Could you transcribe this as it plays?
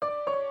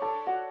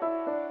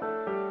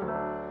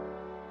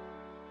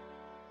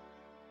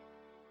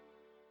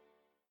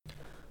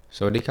ส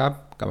วัสดีครับ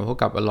กลับมาพบ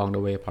กับ Along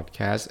the Way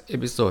Podcast เอ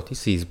พิโซด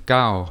ที่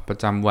49ประ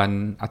จำวัน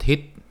อาทิต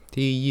ย์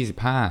ที่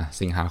25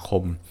สิงหาค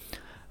ม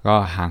ก็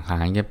ห่างหา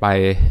ยกันไป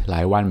หล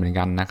ายวันเหมือน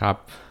กันนะครับ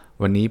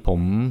วันนี้ผ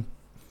ม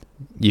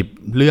หยิบ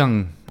เรื่อง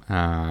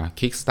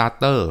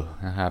Kickstarter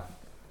นะครับ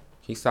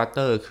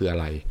Kickstarter คืออะ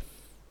ไร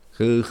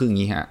คืออย่า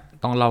งนี้ฮะ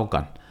ต้องเล่าก่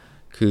อน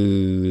คือ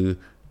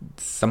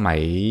สมั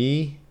ย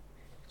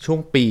ช่วง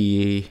ปี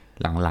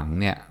หลังๆ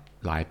เนี่ย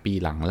หลายปี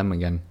หลังแล้วเหมือ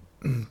นกัน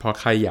พอ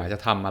ใครอยากจะ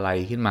ทำอะไร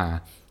ขึ้นมา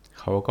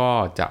เขาก็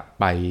จะ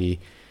ไป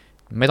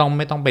ไม่ต้อ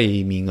งไป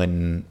มีเงิน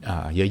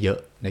เยอะ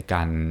ๆในก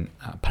าร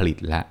ผลิต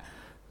แล้ว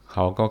เข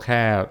าก็แ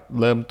ค่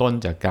เริ่มต้น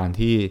จากการ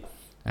ที่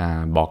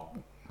บอก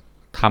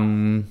ท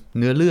ำ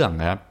เนื้อเรื่อง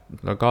นะครับ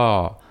แล้วก็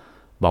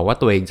บอกว่า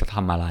ตัวเองจะท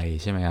ำอะไร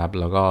ใช่ไหมครับ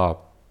แล้วก็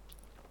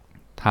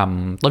ท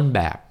ำต้นแบ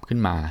บขึ้น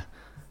มา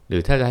หรื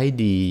อถ้าจะให้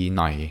ดี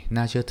หน่อย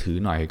น่าเชื่อถือ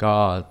หน่อยก็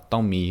ต้อ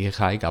งมีค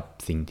ล้ายๆกับ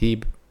สิ่งที่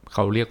เข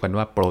าเรียกกัน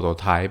ว่าโปรโต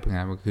ไทป์นะค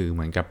รับก็คือเ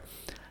หมือนกับ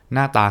ห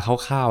น้าตาค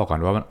ร่าวๆก่อน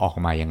ว่ามันออก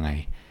มายังไง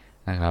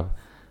นะครับ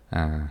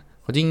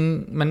จริง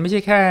มันไม่ใช่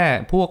แค่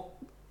พวก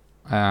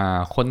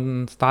คน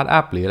สตาร์ทอั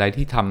พหรืออะไร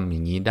ที่ทำอย่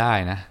างนี้ได้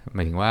นะหม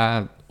ายถึงว่า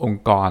อง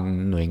ค์กร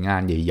หน่วยงา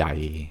นใหญ่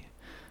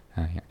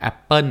ๆ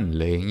Apple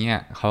เลยอย่างเงี้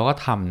ยเขาก็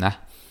ทำนะ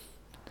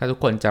ถ้าทุก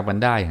คนจำกัน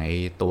ได้อย่างไอ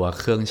ตัว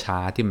เครื่องชา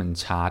ร์จที่มัน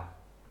ชาร์จ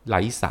ไร้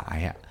สาย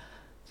อะ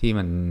ที่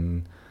มัน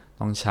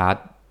ต้องชาร์จ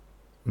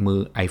มือ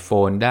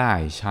iPhone ได้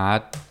ชาร์จ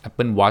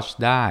Apple Watch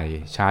ได้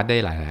ชาร์จได้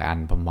หลายๆอัน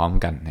พร้อม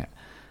ๆกันเนี่ย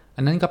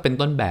อันนั้นก็เป็น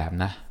ต้นแบบ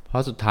นะเพรา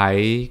ะสุดท้าย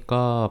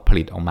ก็ผ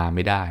ลิตออกมาไ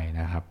ม่ได้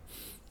นะครับ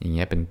อย่างเ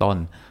งี้ยเป็นต้น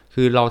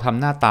คือเราทำ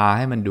หน้าตาใ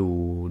ห้มันดู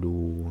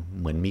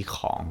เหมือนมีข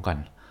องก่อน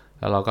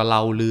แล้วเราก็เล่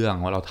าเรื่อง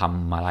ว่าเราท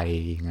ำอะไร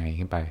ยังไง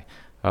ขึ้นไป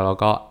แล้วเรา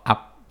ก็อัพ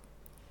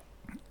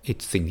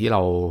สิ่งที่เร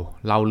า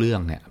เล่าเรื่อ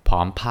งเนี่ยพร้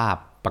อมภาพ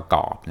ประก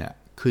อบเนี่ย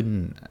ขึ้น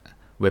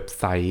เว็บ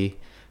ไซต์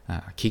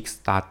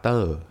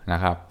Kickstarter นะ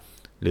ครับ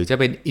หรือจะ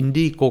เป็น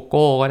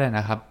Indiegogo ก็ได้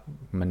นะครับ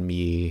มัน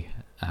มี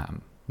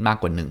มาก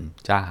กว่า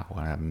1เจ้า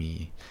นะครับมี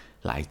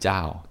หลายเจ้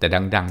าแต่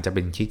ดังๆจะเ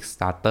ป็น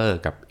Kickstarter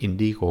กับ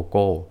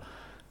Indiegogo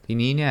ที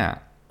นี้เนี่ย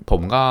ผ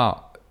มก็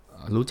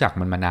รู้จัก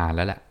มันมานานแ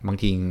ล้วแหละบาง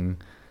ที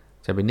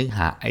จะไปนึกห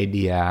าไอเ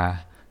ดีย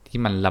ที่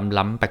มัน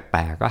ล้ำๆแป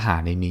ลกๆก็หา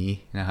ในนี้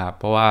นะครับ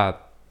เพราะว่า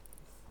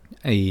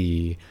ไอ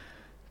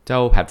เจ้า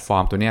แพลตฟอ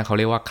ร์มตัวนี้เขาเ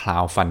รียกว่า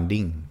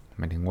crowdfunding ห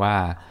มายถึงว่า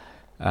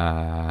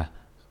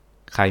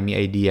ใครมีไ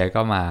อเดีย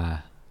ก็มา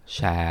แช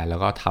ร์แล้ว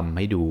ก็ทำใ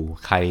ห้ดู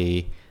ใคร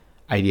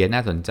ไอเดียน่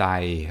าสนใจ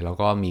แล้ว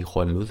ก็มีค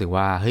นรู้สึก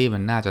ว่าเฮ้ย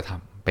มันน่าจะท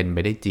ำเป็นไป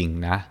ได้จริง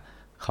นะ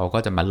เขาก็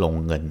จะมาลง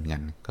เงินกั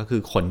นก็คื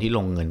อคนที่ล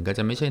งเงินก็จ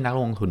ะไม่ใช่นัก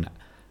ลงทุนอ่ะ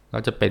ก็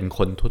จะเป็นค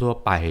นทั่ว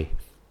ๆไป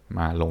ม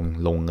า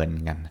ลงเงิน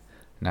กัน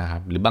นะครั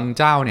บหรือบาง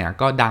เจ้าเนี่ย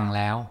ก็ดังแ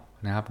ล้ว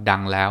นะครับดั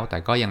งแล้วแต่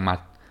ก็ยังมา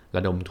ร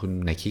ะดมทุน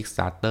ใน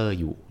Kickstarter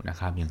อยู่นะ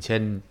ครับอย่างเช่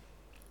น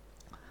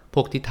พ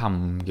วกที่ท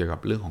ำเกี่ยวกับ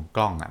เรื่องของก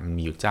ล้องอ่ะมัน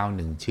มีอยู่เจ้าห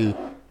นึ่งชื่อ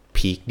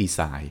Peak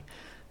Design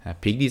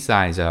Peak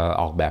Design จะ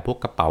ออกแบบพวก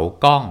กระเป๋า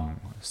กล้อง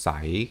สา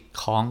ย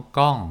คล้องก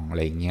ล้องอะไ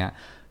รเงี้ย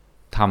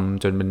ท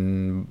ำจนเป็น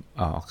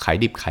ขาย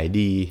ดิบขาย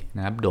ดีน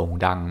ะครับโด่ง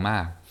ดังมา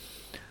ก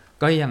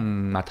ก็ยัง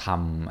มาท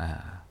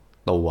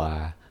ำตัว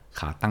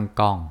ขาตั้ง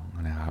กล้อง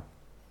นะครับ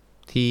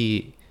ที่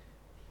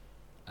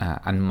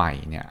อันใหม่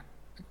เนี่ย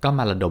ก็ม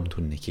าระดมทุ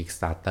นใน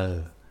Kickstarter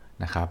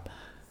นะครับ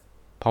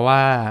เพราะว่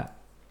า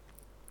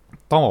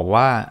ต้องบอก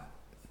ว่า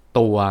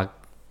ตัว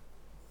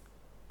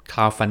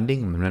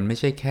crowdfunding มันไม่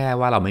ใช่แค่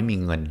ว่าเราไม่มี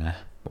เงินนะ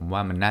ผมว่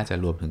ามันน่าจะ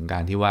รวมถึงกา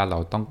รที่ว่าเรา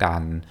ต้องกา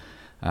ร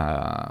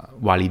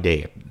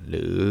validate ห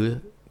รือ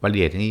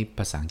validate นี่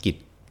ภาษาอังกฤษ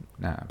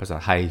ภาษา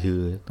ไทยคือ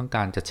ต้องก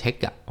ารจะเช็ค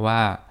ว่า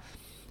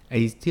ไ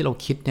อ้ที่เรา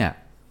คิดเนี่ย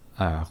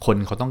คน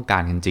เขาต้องกา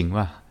รจริงๆ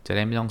ว่าจะไ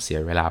ด้ไม่ต้องเสีย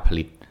เวลาผ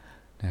ลิต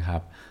นะครั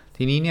บ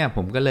ทีนี้เนี่ยผ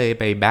มก็เลย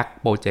ไปแบ็ก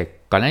โปรเจกต์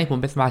ก่อนหน้านี้ผม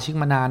เป็นสมาชิก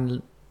มานาน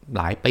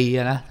หลายปี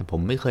นะแต่ผ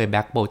มไม่เคยแ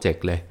บ็กโปรเจก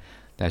ต์เลย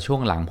แต่ช่ว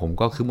งหลังผม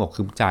ก็คืมอก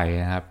คืมใจ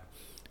นะครับ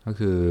ก็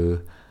คือ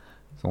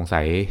สง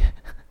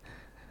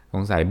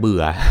สัยเบื่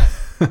อ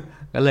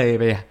ก็เลย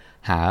ไป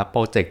หาโป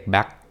รเจกต์แ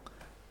บ็ก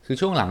คือ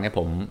ช่วงหลังเนี่ยผ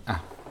ม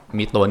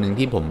มีตัวหนึ่ง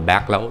ที่ผมแบ็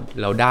กแล้ว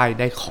เรา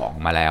ได้ของ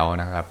มาแล้ว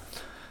นะครับ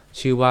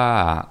ชื่อว่า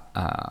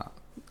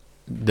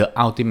The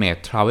Ultimate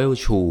Travel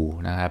Shoe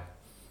นะครับ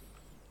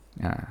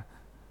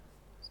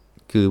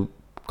คือ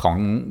ของ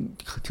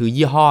คือ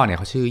ยี่ห้อเนี่ย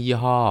เขาชื่อยี่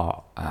ห้อ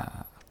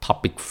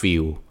Topic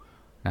Feel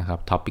นะครับ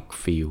Topic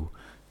Feel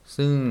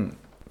ซึ่ง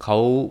เขา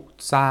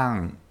สร้าง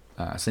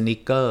สนิ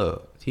เกอร์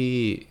ที่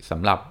ส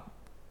ำหรับ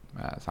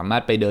สามาร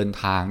ถไปเดิน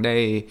ทางได้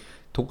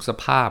ทุกส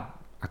ภาพ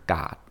อาก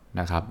าศ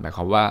นะครับหมายค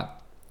วามว่า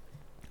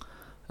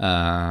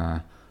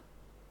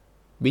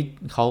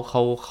เข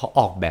าอ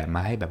อกแบบม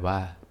าให้แบบว่า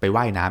ไป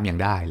ว่ายน้ำยัง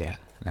ได้เลย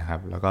นะครับ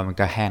แล้วก็มัน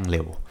ก็แห้งเ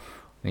ร็ว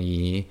อย่าง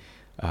นี้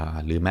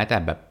หรือแม้แต่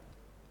แบบ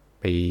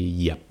ไปเ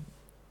หยียบ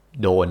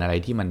โดนอะไร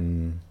ที่มัน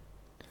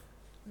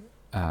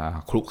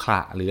ครุขร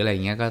ะหรืออะไร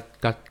เงี้ย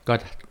ก็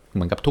เห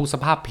มือนกับทุกส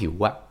ภาพผิว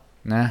อะ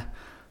นะ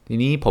ที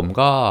นี้ผม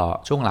ก็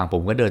ช่วงหลังผ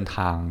มก็เดินท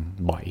าง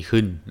บ่อย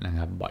ขึ้นนะค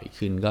รับบ่อย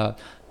ขึ้นก็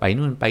ไป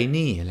นู่นไป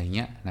นี่อะไรเ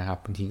งี้ยนะครับ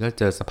บางทีก็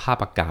เจอสภาพ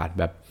อากาศ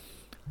แบบ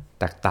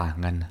แตกต่าง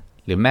กัน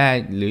หรือแม่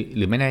ห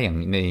รือไม่แน่อย่าง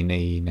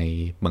ใน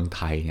เมืองไ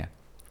ทยเนี่ย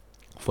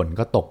ฝน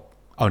ก็ตก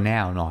เอาแน่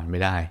เอานอนไม่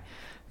ได้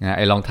นะไ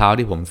อ้รองเท้า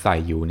ที่ผมใส่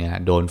อยู่เนี่ย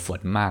โดนฝ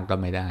นมากก็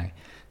ไม่ได้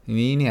ที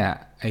นี้เนี่ย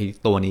ไอ้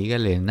ตัวนี้ก็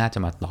เลยน่าจะ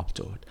มาตอบโ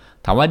จทย์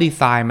ถามว่าดีไ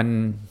ซน์มัน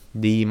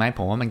ดีไหมผ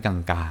มว่ามันกลา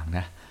งๆน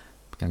ะ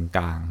กลา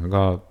งๆแล้ว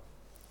ก็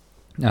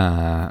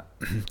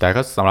แต่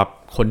ก็สำหรับ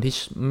คนที่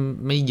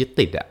ไม่ยึด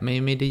ติดอ่ะ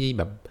ไม่ได้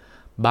แบบ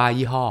บ้า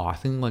ยี่ห้อ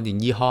ซึ่งคนจริง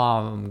ยี่ห้อ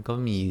มันก็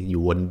มีอ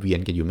ยู่วนเวียน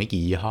กันอยู่ไม่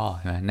กี่ยี่ห้อ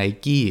ใช่ไหม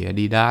Nike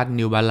Adidas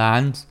New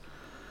Balance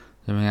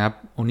ใช่ไหมครับ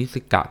โอนิส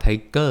กะไท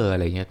เกอร์อะ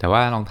ไรเงี้ยแต่ว่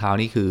ารองเท้า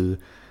นี่คือ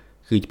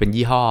เป็น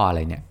ยี่ห้ออะไร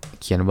เนี่ย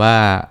เขียนว่า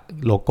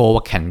โลโก้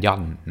ว่าแคนยอ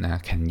นนะ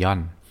แคนยอน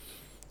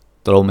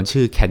ตัวมัน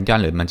ชื่อแคนยอ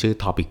นหรือมันชื่อ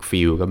Topic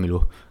Field ก็ไม่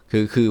รู้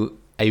คือ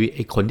ไอ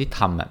คนที่ท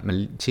ำอ่ะมัน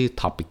ชื่อ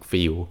Topic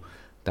Field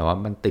แต่ว่า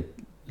มันติด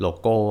โล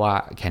โก้ว่า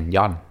แคนย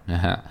อนน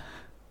ะฮะ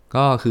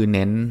ก็คือเ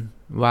น้น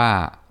ว่า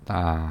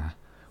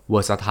เวอ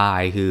ร์ซ t ไท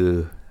คือ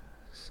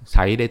ใ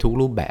ช้ได้ทุก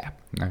รูปแบบ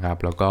นะครับ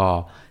แล้วก็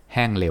แ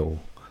ห้งเร็ว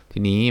ที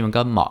นี้มัน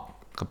ก็เหมาะ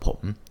กับผม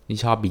ที่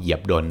ชอบเหยีย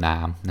บโดนน้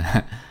ำนะ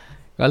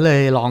ก็เล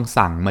ยลอง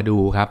สั่งมาดู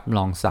ครับล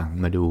องสั่ง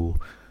มาดู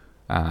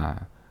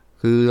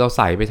คือเราใ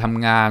ส่ไปท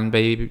ำงานไป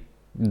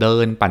เดิ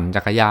นปั่น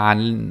จักรยาน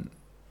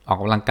ออก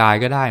กำลังกาย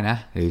ก็ได้นะ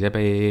หรือจะไ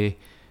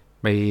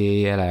ป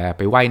อะไรไ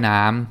ปว่ายน้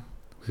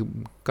ำคือ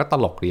ก็ต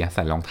ลกดีใ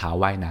ส่รองเท้า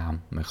ว่ายน้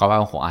ำเหมือนเขาว่า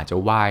ผมอาจจะ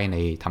ว่ายใน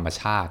ธรรม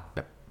ชาติแบ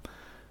บ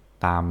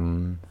ตาม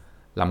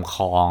ลำค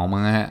ลองมั้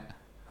งฮะ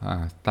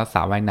ถ้าสร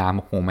ะว่ายน้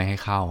ำคงไม่ให้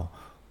เข้า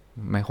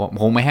ไม่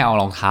คงไม่ให้เอา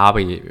รองเท้า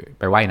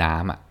ไปว่ายน้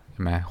ำอ่ะใ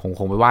ช่ไหม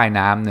คงไปว่าย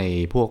น้ำใน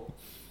พวก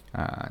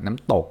น้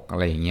ำตกอะ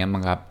ไรอย่างเงี้ยมั้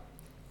งครับ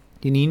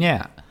ทีนี้เนี่ย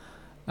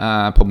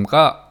ผม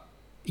ก็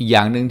อีกอ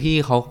ย่างหนึ่งที่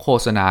เขาโฆ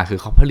ษณาคือ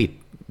เขาผลิต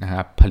นะค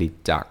รับผลิต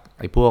จาก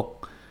ไอ้พวก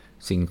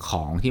สิ่งข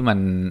องที่มัน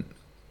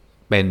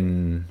เป็น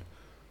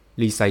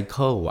รีไซเ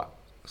คิลอะ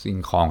สิ่ง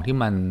ของที่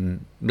มัน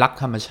รัก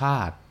ธรรมชา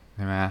ติใ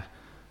ช่ไหม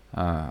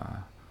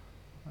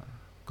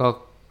ก็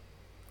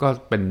ก็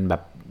เป็นแบ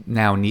บแ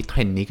นวนี้เทร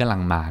นด์นี้กำลั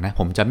งมานะ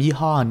ผมจำยี่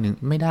ห้อนึง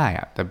ไม่ได้อ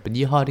ะแต่เป็น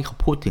ยี่ห้อที่เขา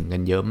พูดถึงกั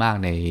นเยอะมาก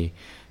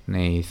ใน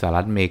สห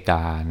รัฐอเมริก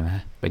าน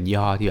ะเป็นยี่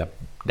ห้อที่แบบ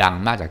ดัง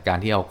มากจากการ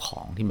ที่เอาข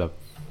องที่แบบ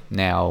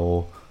แนว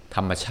ธ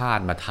รรมชา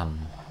ติมาท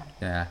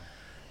ำนะ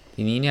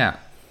ทีนี้เนี่ย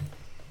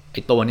ไอ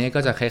ตัวนี้ก็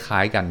จะคล้า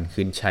ยๆกัน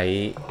คือใช้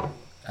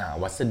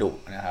วัสดุ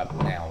นะครับ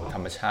แนวธร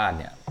รมชาติ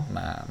เนี่ย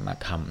มา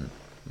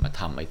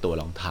ทำไอตัว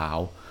รองเท้า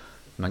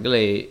มันก็เล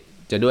ย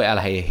จะด้วยอะไ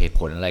รเหตุ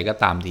ผลอะไรก็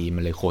ตามทีมั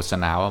นเลยโฆษ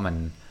ณาว่ามัน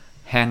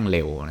แห้งเ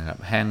ร็วนะครับ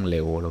แห้งเ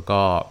ร็วแล้ว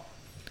ก็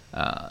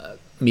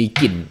มี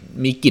ก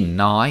ลิ่น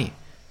น้อย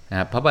นะ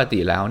ครับเพราะปกติ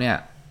แล้วเนี่ย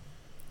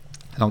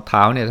รองเท้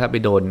าเนี่ยถ้าไป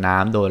โดนน้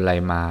ำโดนอะไร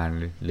มา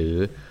ห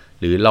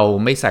รือเรา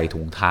ไม่ใส่ถุ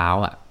งเท้า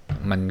อ่ะ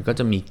มันก็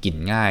จะมีกลิ่น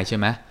ง่ายใช่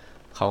ไหม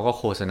เขาก็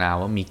โฆษณา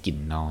ว่ามีกลิ่น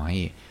น้อย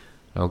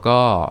แล้วก็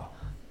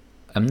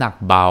น้ำหนัก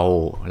เบา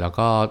แล้ว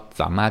ก็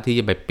สามารถที่จ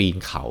ะไปปีน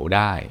เขาไ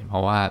ด้เพรา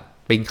ะว่า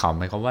ปีนเขา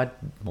หมายความว่า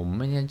ผมไ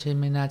ม่น่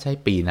าใช่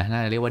ปีนนะน่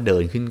าจะเรียกว่าเดิ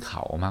นขึ้นเข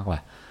ามากกว่า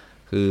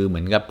คือเหมื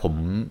อนกับผม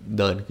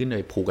เดินขึ้นโด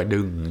ยภูกระ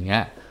ดึงอย่างเงี้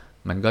ย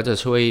มันก็จะ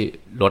ช่วย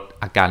ลด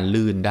อาการ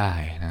ลื่นได้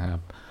นะครั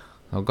บ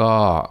แล้วก็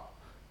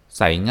ใ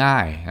ส่ง่า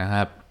ยนะค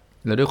รับ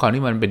แล้วด้วยความ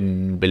ที่มันเ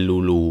ป็น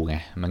รูไง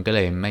มันก็เล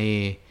ยไ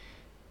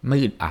ม่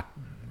อึดอัด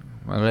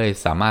มันก็เลย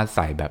สามารถใ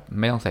ส่แบบ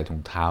ไม่ต้องใส่ถุ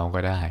งเท้าก็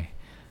ได้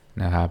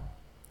นะครับ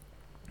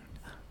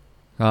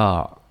ก็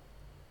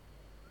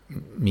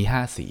มี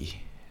5สี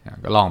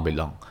ก็ลองไป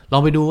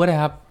ดูก็ได้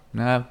ครับ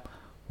นะครับ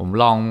ผม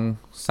ลอง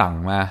สั่ง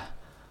มา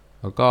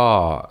แล้วก็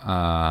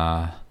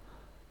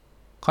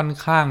ค่อน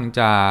ข้าง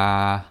จะ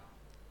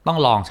ต้อง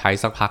ลองใช้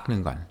สักพักหนึ่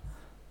งก่อน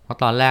เพราะ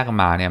ตอนแรก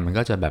มาเนี่ยมัน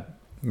ก็จะแบบ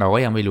เราก็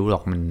ยังไม่รู้หร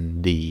อกมัน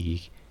ดี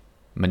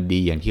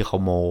อย่างที่เขา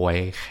โม้ไว้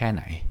แค่ไ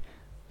หน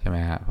ใช่ไหม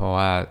ฮะเพราะ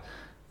ว่า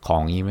ขอ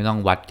งนี้ไม่ต้อง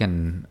วัดกัน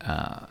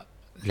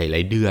หล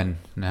ายๆเดือน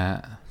นะฮะ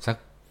สัก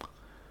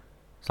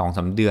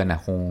 2-3 เดือนนะ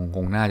ค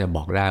งน่าจะบ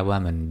อกได้ว่า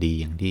มันดี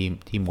อย่าง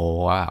ที่โม้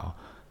ว่า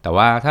แต่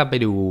ว่าถ้าไป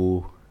ดู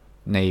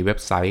ในเว็บ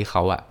ไซต์เข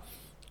าอะ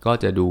ก็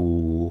จะดู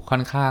ค่อ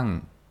นข้าง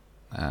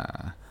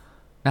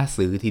น่า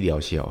ซื้อทีเดียว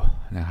เชียว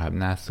นะครับ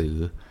น่าซื้อ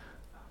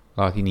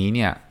ก็ทีนี้เ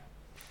นี่ย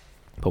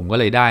ผมก็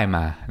เลยได้ม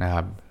านะค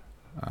รับ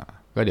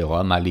ก็เดี๋ยว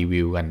มารี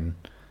วิวกัน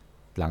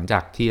หลังจา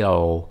กที่เรา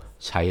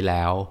ใช้แ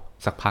ล้ว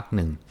สักพักห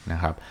นึ่งนะ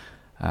ครับ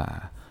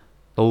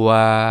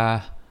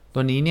ตั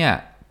วนี้เนี่ย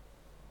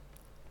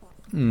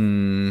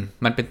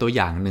มันเป็นตัวอ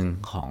ย่างหนึ่ง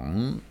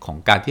ของ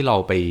การที่เรา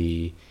ไป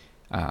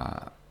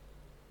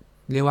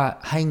เรียกว่า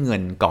ให้เงิ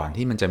นก่อน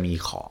ที่มันจะมี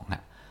ของอ่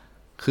ะ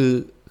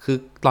คือ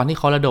ตอนที่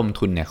เขาระดม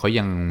ทุนเนี่ยเขา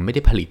ยังไม่ไ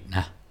ด้ผลิตน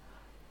ะ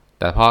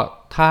แต่เพราะ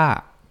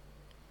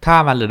ถ้า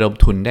มันระดม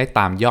ทุนได้ต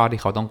ามยอด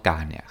ที่เขาต้องกา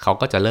รเนี่ยเขา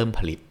ก็จะเริ่มผ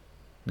ลิต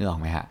นึกออก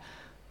ไหมฮะ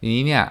ที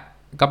นี้เนี่ย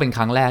ก็เป็นค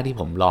รั้งแรกที่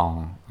ผมลอง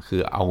คื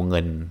อเอาเงิ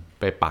น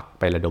ไปปัก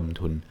ไประดม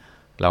ทุน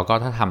แล้วก็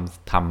ถ้า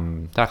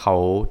ถ้าเขา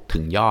ถึ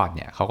งยอดเ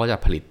นี่ยเขาก็จะ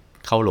ผลิต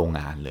เข้าโรง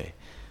งานเลย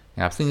น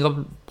ะครับซึ่งก็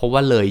พบว่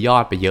าเลยยอ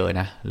ดไปเยอะ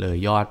นะเลย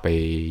ยอดไป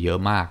เยอะ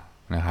มาก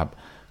นะครับ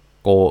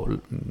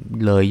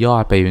เลยยอ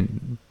ดไป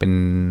เป็น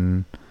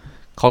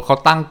เขา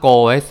ตั้งโก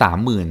ไว้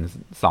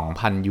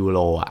32,000 ยูโร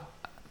อ่ะ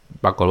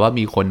ปรากฏว่า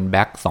มีคนแ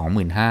บ็ก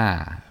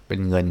25,000 เ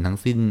ป็นเงินทั้ง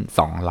สิ้น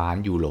2 ล้าน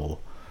ยูโร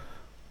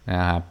น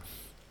ะครับ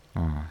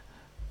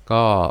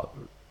ก็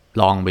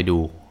ลองไปดู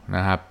น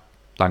ะครับ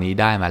ตอนนี้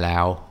ได้มาแล้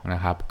วน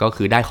ะครับก็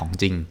คือได้ของ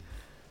จริง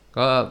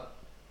ก็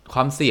คว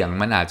ามเสี่ยง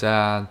มันอาจจะ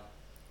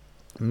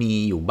มี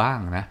อยู่บ้าง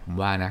นะผม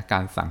ว่านะกา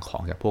รสั่งขอ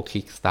งจากพวก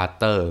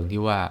Kickstarter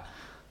ที่ว่า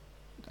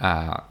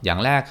อย่าง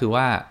แรกคือ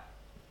ว่า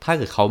ถ้าเ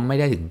กิดเขาไม่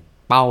ได้ถึง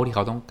เป้าที่เข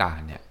าต้องการ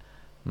เนี่ย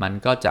มัน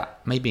ก็จะ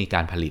ไม่มีก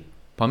ารผลิต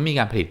เพราะมี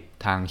การผลิต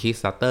ทาง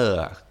Kickstarter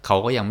เขา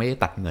ก็ยังไม่ได้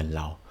ตัดเงินเ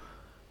รา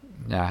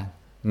นะ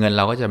เงินเ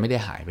ราก็จะไม่ได้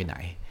หายไปไหน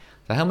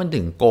แต่ถ้ามัน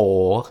ถึงโก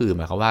ก็คือห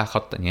มายความว่าเขา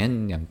อ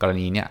ย่างกร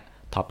ณีเนี่ย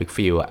Topic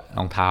Field อะร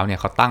องเท้าเนี่ย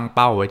เขาตั้งเ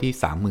ป้าไว้ที่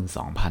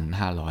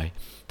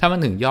 32,500 ถ้ามัน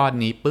ถึงยอด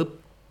นี้ปุ๊บ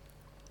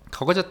เข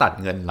าก็จะตัด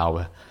เงินเรา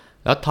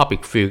แล้ว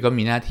Topic Field ก็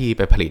มีหน้าที่ไ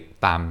ปผลิต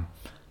ตาม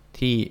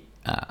ที่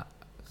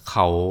เข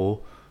า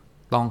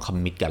ต้องคอม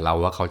มิตกับเรา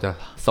ว่าเขาจะ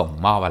ส่ง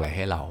มอบอะไรใ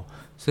ห้เรา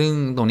ซึ่ง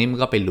ตรงนี้มัน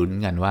ก็ไปลุ้น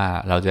กันว่า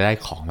เราจะได้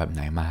ของแบบไห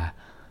นมา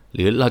ห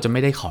รือเราจะไ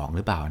ม่ได้ของห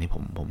รือเปล่านี่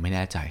ผมไม่แ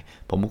น่ใจ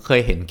ผมเค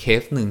ยเห็นเค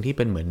สหนึ่งที่เ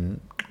ป็นเหมือน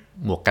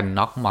หมวกกัน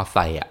น็อกมอไซ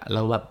ค์แ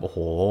ล้วแบบโอ้โห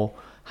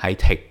ไฮ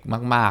เทค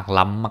มากๆ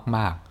ล้ำม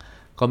าก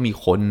ๆก็มี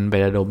คนไป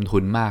ระดมทุ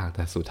นมากแ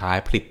ต่สุดท้าย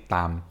ผลิตต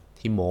าม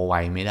ที่โมไว้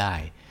ไม่ได้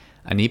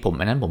อันนั้นผ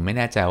มไม่แ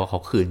น่ใจว่าเขา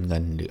คืนเงิ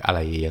นหรืออะไร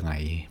ยังไง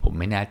ผม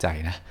ไม่แน่ใจ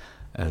นะ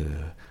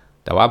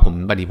แต่ว่าผ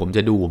มจ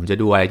ะ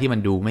ดูอะไรที่มั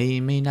นดู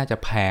ไม่น่าจะ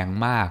แพง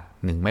มาก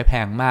1ไม่แพ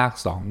งมาก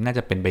2น่าจ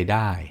ะเป็นไปไ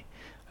ด้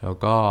แล้ว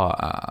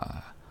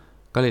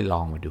ก็เลยล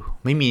องมาดู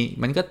ไม่มี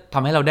มันก็ท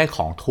ำให้เราได้ข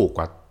องถูก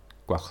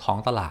กว่าท้อง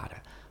ตลาด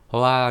เพรา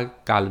ะว่า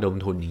การระดม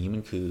ทุนนี้มั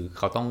นคือเ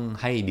ขาต้อง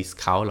ให้ดิส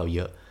เคาท์เราเ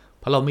ยอะ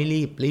เพราะเราไม่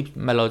รีบ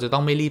เราจะต้อ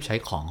งไม่รีบใช้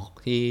ของ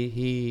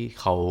ที่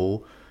เขา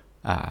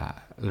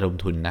ระดม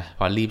ทุนนะเพ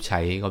ราะรีบใช้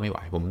ก็ไม่ไหว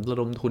ผมระ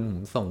ดมทุนผ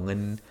มส่งเงิน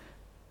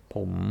ผ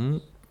ม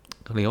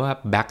เรียกว่า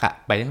แบ็ก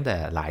ไปตั้งแต่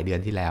หลายเดือน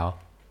ที่แล้ว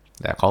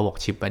แต่เขาบอก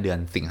ชิปมาเดือน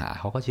สิงหา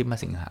เขาก็ชิปมา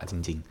สิงหาจ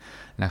ริง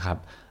ๆนะครับ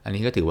อัน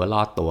นี้ก็ถือว่าร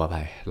อดตัวไป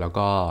แล้ว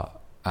ก็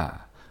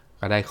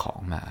ได้ของ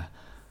มา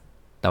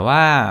แต่ว่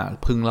า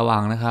พึงระวั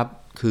งนะครับ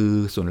คือ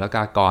ศุลก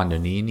ากรเดี๋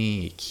ยวนี้นี่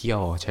เคี่ย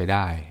วใช้ไ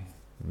ด้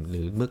ห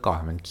รือเมื่อก่อน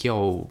มันเคี่ยว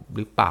ห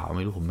รือเปล่าไ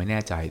ม่รู้ผมไม่แน่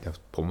ใจแต่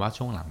ผมว่า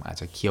ช่วงหลังอาจ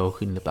จะเคี่ยว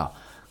ขึ้นหรือเปล่า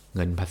เ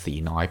งินภาษี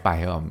น้อยไป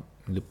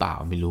หรือเปล่า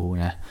ไม่รู้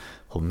นะ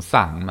ผม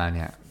สั่งมาเ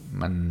นี่ย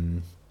มั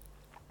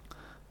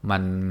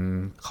น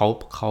เ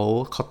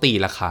ขาตี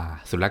ราคา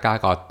ศุลกา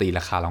กรตีร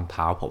าคารองเ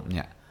ท้าผมเ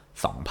นี่ย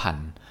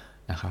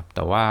 2,000 นะครับแ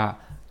ต่ว่า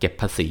เก็บ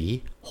ภาษี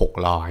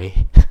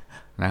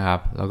600นะครับ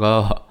แล้วก็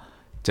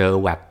เจอ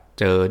แวต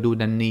เจอดู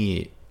นั่นนี่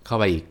เข้า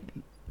ไปอีก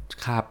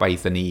ค่าไปร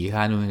ษณีย์ค่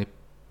านู่น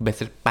เบ็ดเ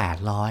สร็จ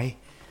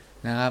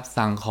800นะครับ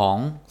สั่งของ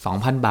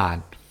 2,000 บาท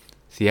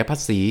เสียภา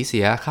ษีเ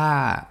สียค่า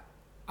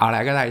อะไร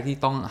ก็ได้ที่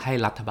ต้องให้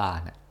รัฐบาล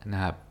น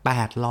ะครับ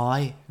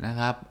800นะ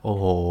ครับโอ้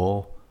โห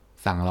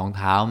สั่งรองเ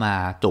ท้ามา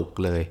จุก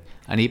เลย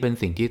อันนี้เป็น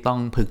สิ่งที่ต้อง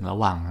พึงระ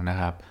วังนะ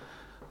ครับ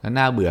แล้ว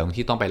น่าเบื่อ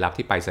ที่ต้องไปรับ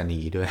ที่ไปรษณี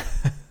ย์ด้วย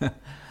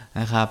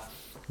นะครับ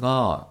ก็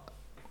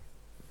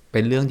เป็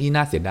นเรื่องที่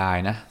น่าเสียดาย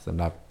นะสำ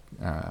หรับ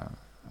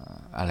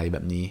อะไรแบ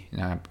บนี้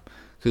นะครับ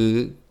คือ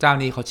เจ้า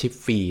นี้เขาชิป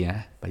ฟรีนะ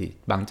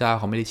บางเจ้า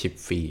เขาไม่ได้ชิป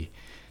ฟรี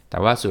แต่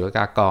ว่าศุลก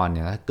ากรเ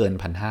นี่ยถ้าเกิน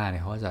 1,500 เนี่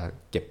ยเขาจะ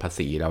เก็บภา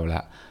ษีเราล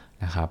ะ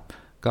นะครับ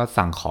ก็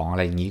สั่งของอะไ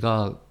รอย่างนี้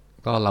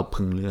ก็เรา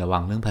พึงระวั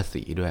งเรื่องภา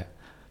ษีด้วย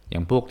อย่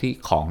างพวกที่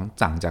ของ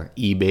สั่งจาก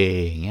eBay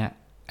อย่างเงี้ย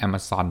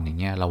Amazon อย่าง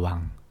เงี้ยระวัง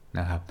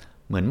นะครับ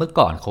เหมือนเมื่อ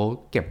ก่อนเขา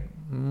เก็บ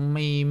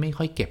ไม่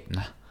ค่อยเก็บ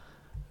นะ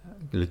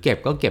หรือเก็บ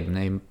ก็เก็บ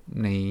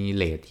ใน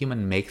เรทที่มัน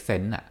make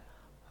sense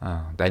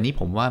แต่นี้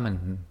ผมว่า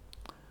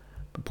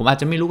ผมอาจ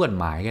จะไม่รู้กฎ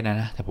หมายกันน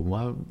ะแต่ผมว่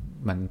า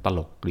มันตล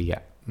กดี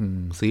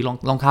ซื้อ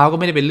รองเท้าก็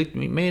ไม่ได้เ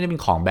ป็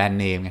นของแบรนด์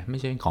เนมไงไม่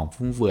ใช่ของ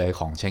ฟุ่มเฟือย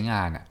ของใช้ง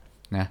าน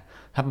นะ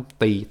ถ้า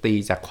ตี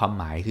จากความ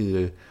หมายคือ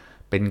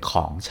เป็นข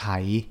องใช้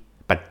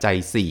ปัจจัย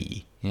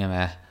4ใช่ไหม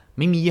ไ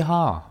ม่มียี่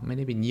ห้อไม่ไ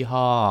ด้เป็นยี่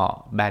ห้อ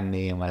แบรนด์เน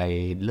มอะไร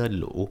เลิศ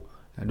หรู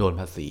โดน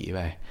ภาษีไป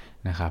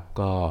นะครับ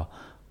ก็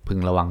พึง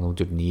ระวังตรง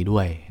จุดนี้ด้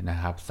วยนะ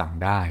ครับสั่ง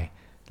ได้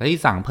และที่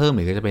สั่งเพิ่ม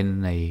อีกก็จะเป็น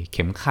ในเ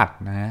ข็มขัด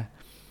นะ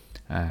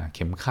เ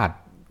ข็มขัด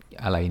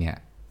อะไรเนี่ย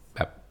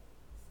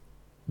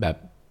แบบ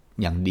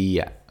อย่างดี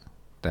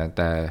แ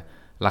ต่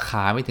ราค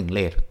าไม่ถึงเร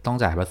ทต้อง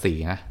จ่ายภาษี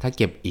นะถ้า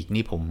เก็บอีก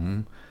นี่ผม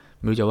ไ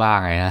ม่รู้จะว่า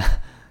ไงนะ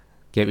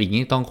เก็บอีก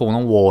นี่คง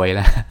ต้องโวยแ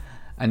ล้ว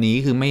อันนี้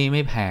คือไ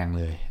ม่แพง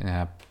เลยนะค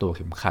รับตัวเ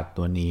ข็มขัด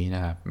ตัวนี้น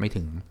ะครับไม่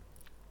ถึ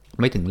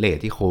งเรท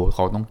ที่เข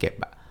าต้องเก็บ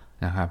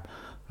นะครับ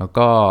แล้ว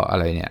ก็อะ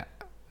ไรเนี่ย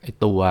ไอ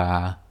ตัว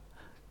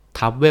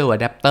Travel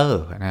Adapter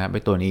นะครับไอ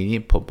ตัวนี้นี่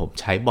ผม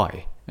ใช้บ่อย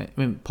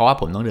เพราะว่า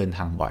ผมต้องเดินท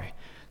างบ่อย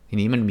ที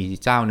นี้มันมี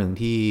เจ้าหนึ่ง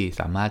ที่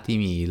สามารถที่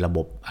มีระบ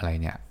บอะไร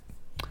เนี่ย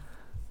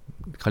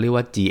เขาเรียก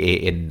ว่า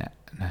GAN น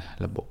ะ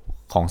ระบบ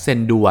ของเซน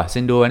ดั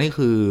วนี่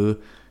คือ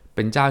เ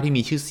ป็นเจ้าที่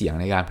มีชื่อเสียง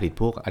ในการผลิต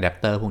พวกอะแดป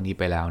เตอร์พวกนี้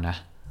ไปแล้วนะ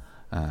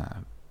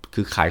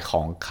คือข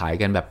าย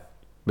กันแบบ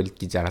เป็น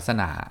กิจลักษ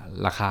ณะ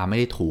ราคาไม่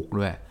ได้ถูก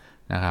ด้วย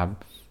นะครับ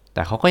แ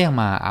ต่เขาก็ยัง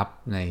มาอัพ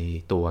ใน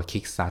ตัว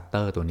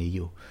Kickstarter ตัวนี้อ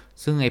ยู่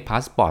ซึ่งไอ้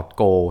Passport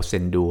Go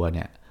Sendua เ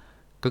นี่ย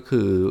ก็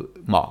คือ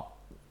เหมาะ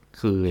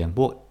คืออย่างพ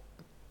วก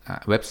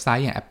เว็บไซ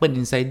ต์อย่าง Apple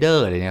Insider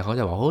อะไรเนี่ยเขา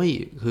จะบอกเฮ้ย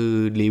คือ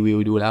รีวิว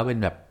ดูแล้วเป็น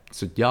แบบ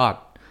สุดยอด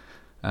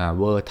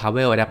World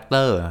Travel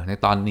Adapter ใน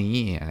ตอนนี้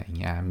อะไร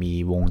เงี้ยมี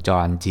วงจ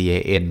ร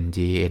GAN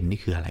นี่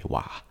คืออะไรว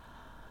ะ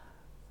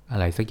อะ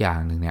ไรสักอย่าง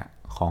หนึ่งเนี่ย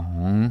ของ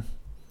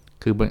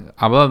คือเ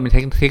อาว่าเป็น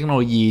เทคโนโ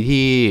ลยี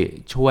ที่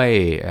ช่ว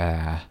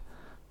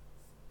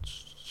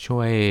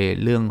ย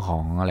เรื่องขอ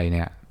งอะไรเ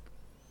นี่ย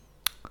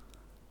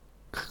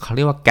เขาเ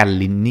รียกว่าแกน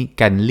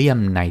เลียม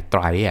ไนไต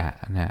รต์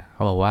นะเข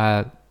าบอกว่า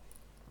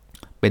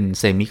เป็น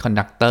เซมิคอน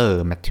ดักเตอร์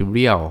แมททีเ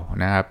รียล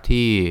นะครับ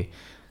ที่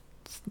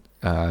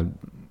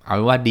เอา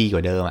ว่าดีก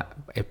ว่าเดิม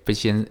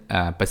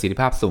ประสิทธิ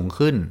ภาพสูง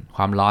ขึ้นค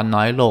วามร้อน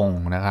น้อยลง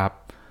นะครับ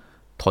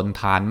ทน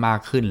ทานมาก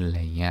ขึ้นอะไร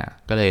เงี้ย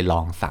ก็เลยล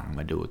องสั่งม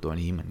าดูตัว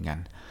นี้เหมือนกัน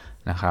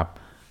นะครับ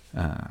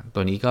ตั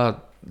วนี้ก็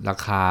รา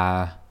คา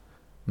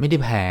ไม่ได้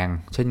แพง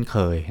เช่นเค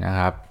ยนะค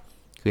รับ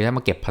คือถ้าม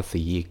าเก็บภา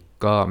ษี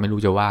ก็ไม่รู้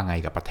จะว่าไง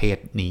กับประเทศ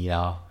นี้แ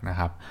ล้วนะ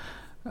ครับ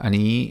อัน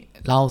นี้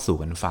เล่าสู่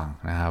กันฟัง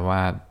นะครับว่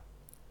า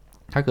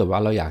ถ้าเกิดว่า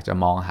เราอยากจะ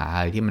มองหาอ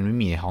ะไรที่มันไม่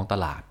มีในท้องต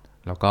ลาด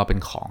แล้วก็เป็น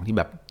ของที่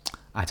แบบ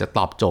อาจจะต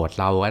อบโจทย์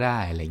เราก็ได้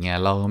อะไรเงี้ย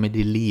เราไม่ไ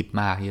ด้รีบ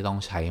มากที่ต้อง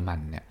ใช้มัน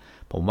เนี่ย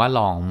ผมว่าล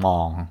องม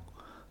อง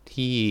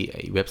ที่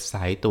เว็บไซ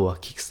ต์ตัว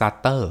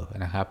Kickstarter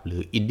นะครับหรื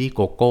อ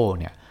Indiegogo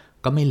เนี่ย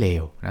ก็ไม่เล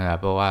วนะครับ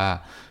เพราะว่า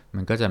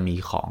มันก็จะมี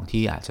ของ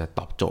ที่อาจจะต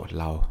อบโจทย์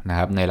เรานะค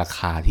รับในราค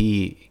าที่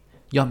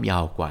ย่อมเยา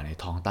วกว่าใน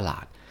ท้องตลา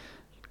ด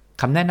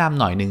คำแนะนำ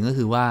หน่อยหนึ่งก็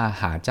คือว่า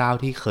หาเจ้า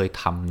ที่เคย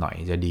ทำหน่อย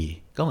จะดี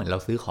ก็เหมือนเรา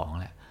ซื้อของ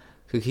แหละ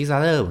คือ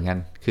Kickstarter เหมือนกัน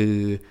คือ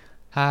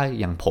ถ้า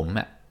อย่างผมเ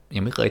นี่ยยั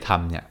งไม่เคยท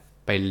ำเนี่ย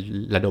ไป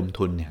ระดม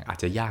ทุนเนี่ยอาจ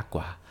จะยากก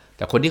ว่าแ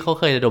ต่คนที่เขา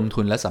เคยระดม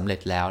ทุนแล้วสำเร็จ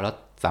แล้ว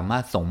สามา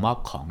รถส่งมอบ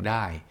ของไ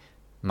ด้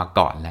มา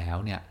ก่อนแล้ว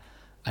เนี่ย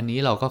อันนี้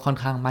เราก็ค่อน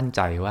ข้างมั่นใ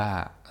จว่า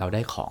เราไ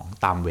ด้ของ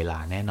ตามเวลา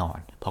แน่นอน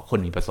เพราะคน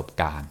มีประสบ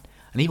การณ์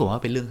อันนี้ผมว่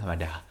าเป็นเรื่องธรรม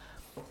ดา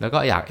แล้วก็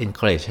อยาก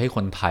encourage ให้ค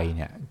นไทยเ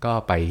นี่ยก็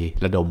ไป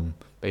ระดม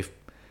ไป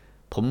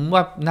ผมว่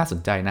าน่าสน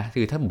ใจนะ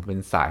คือถ้าผมเป็น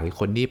สาย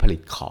คนที่ผลิ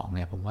ตของเ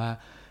นี่ยผมว่า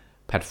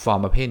แพลตฟอร์ม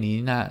ประเภทนี้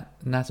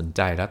น่าสนใ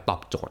จและตอ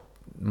บโจทย์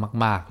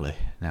มากๆเลย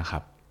นะครั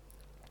บ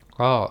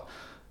ก็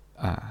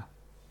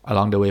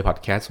Along the way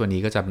podcast วัน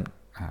นี้ก็จะ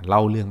เล่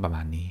าเรื่องประม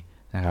าณนี้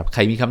นะครับใค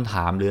รมีคำถ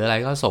ามหรืออะไร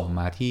ก็ส่ง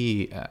มาที่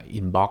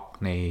inbox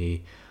ใน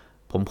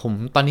ผม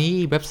ตอนนี้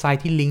เว็บไซ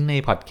ต์ที่ลิงก์ใน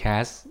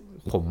podcast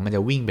ผมมันจ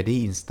ะวิ่งไปที่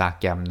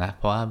Instagram นะเ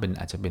พราะว่า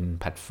อาจจะเป็น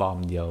แพลตฟอร์ม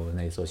เดียวใ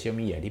นโซเชียล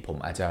มีเดียที่ผม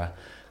อาจจะ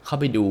เข้า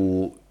ไปดู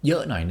เยอ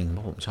ะหน่อยหนึ่งเพร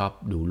าะผมชอบ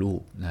ดูรู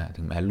ปนะ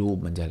ถึงแม้รูป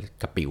มันจะ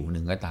กระปิ๋วห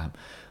นึ่งก็ตาม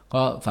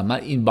ก็สามาร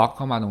ถ inbox เ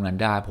ข้ามาตรงนั้น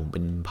ได้ผมเป็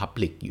น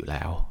public อยู่แ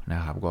ล้วน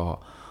ะครับก็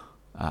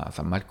ส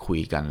ามารถคุย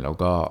กันแล้ว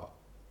ก็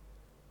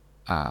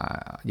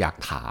อยาก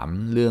ถาม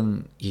เรื่อง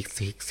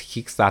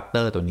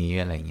Kickstarter ตัวนี้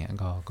อะไรเงี้ย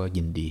ก็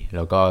ยินดีแ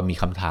ล้วก็มี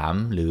คำถาม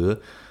หรือ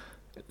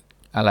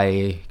อะไร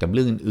กับเ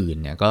รื่องอื่น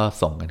ๆเนี่ยก็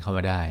ส่งกันเข้าม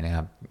าได้นะค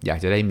รับอยาก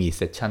จะได้มีเ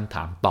ซสชั่นถ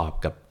ามตอบ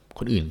กับค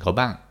นอื่นเขา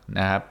บ้างน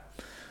ะครับ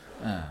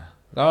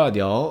ก็เ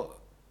ดี๋ยว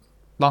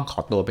ต้องขอ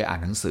ตัวไปอ่าน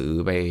หนังสือ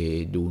ไป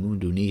ดูนู่น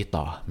ดูนี่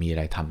ต่อมีอะไ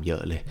รทำเยอ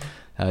ะเลย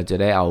จะ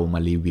ได้เอามา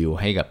รีวิว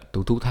ให้กับ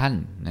ทุกท่าน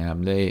นะครับ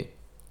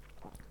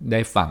ไ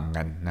ด้ฟัง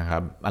กันนะครั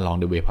บ Along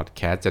the way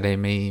podcast จะได้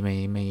ไ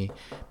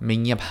ม่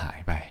เงียบหาย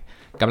ไป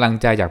กำลัง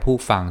ใจจากผู้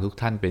ฟังทุก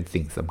ท่านเป็น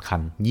สิ่งสำคัญ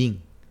ยิ่ง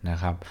นะ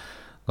ครับ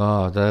ก็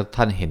ถ้า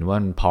ท่านเห็นว่า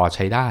พอใ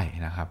ช้ได้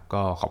นะครับ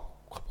ก็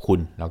ขอบคุณ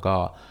แล้วก็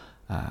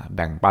แ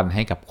บ่งปันใ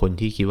ห้กับคน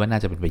ที่คิดว่าน่า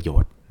จะเป็นประโย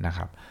ชน์นะค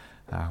รับ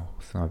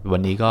สำหรับวั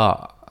นนี้ก็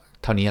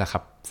เท่านี้แหละค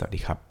รับสวัสดี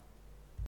ครับ